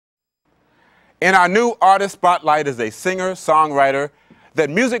In our new Artist Spotlight is a singer-songwriter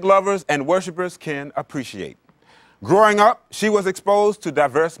that music lovers and worshipers can appreciate. Growing up, she was exposed to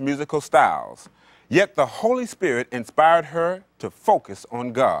diverse musical styles, yet the Holy Spirit inspired her to focus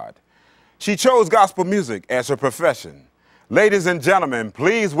on God. She chose gospel music as her profession. Ladies and gentlemen,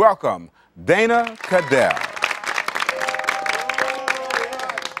 please welcome Dayna Caddell.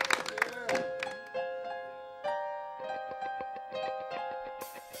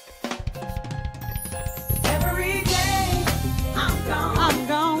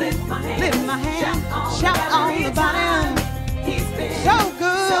 Lift my hand, shout all about him. He's been so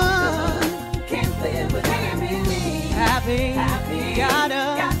good. Can't live without him. Happy,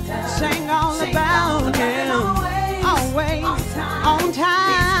 gotta sing all about him. Always on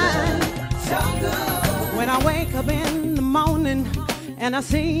time. So good. When I wake up in the morning and I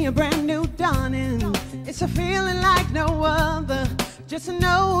see a brand new dawning, it's a feeling like no other. Just to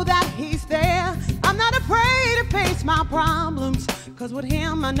know that he's there. I'm not afraid to face my problems, 'cause with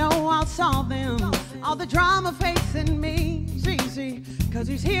him I know I'll solve them. All the drama facing me is easy, 'cause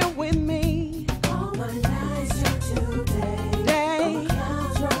he's here with me. All my nights are today.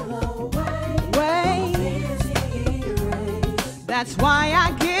 That's why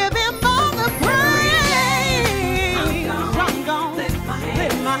I give him all the praise. I'm gonna lift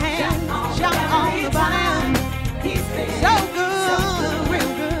my hand, shout all about him. He's been so good,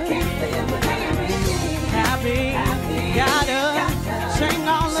 real good. Happy, gotta sing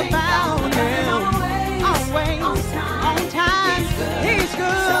all about him. Always on time, he's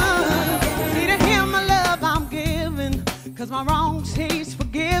good. See, to him my love I'm giving, 'cause my wrongs he's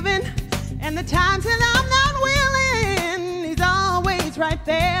forgiven. And the times that I'm not willing, he's always right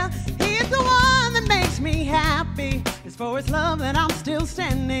there. He's the one that makes me happy. It's for his love that I'm still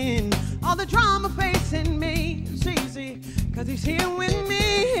standing. All the drama facing me is easy, 'cause he's here with me.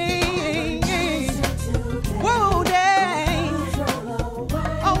 Whoa, day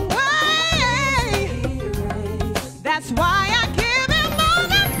away. That's why I give him all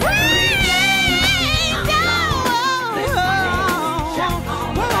the praise.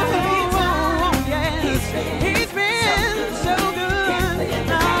 Yes, he's been so good.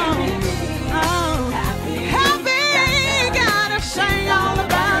 Happy, gotta sing all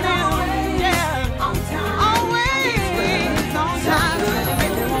about him. Yeah, always on time.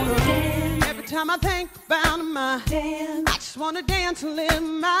 Every time I think about him, I just wanna dance and live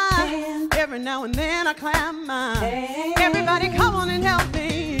my. Every now and then I clap my. Everybody come on and help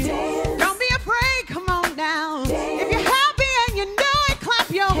me. Don't be afraid, come on down. If you're happy and you know it, clap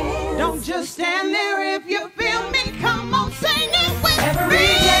your. Don't just stand there if you feel me. Come on, sing it with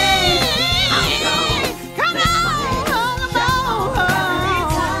me.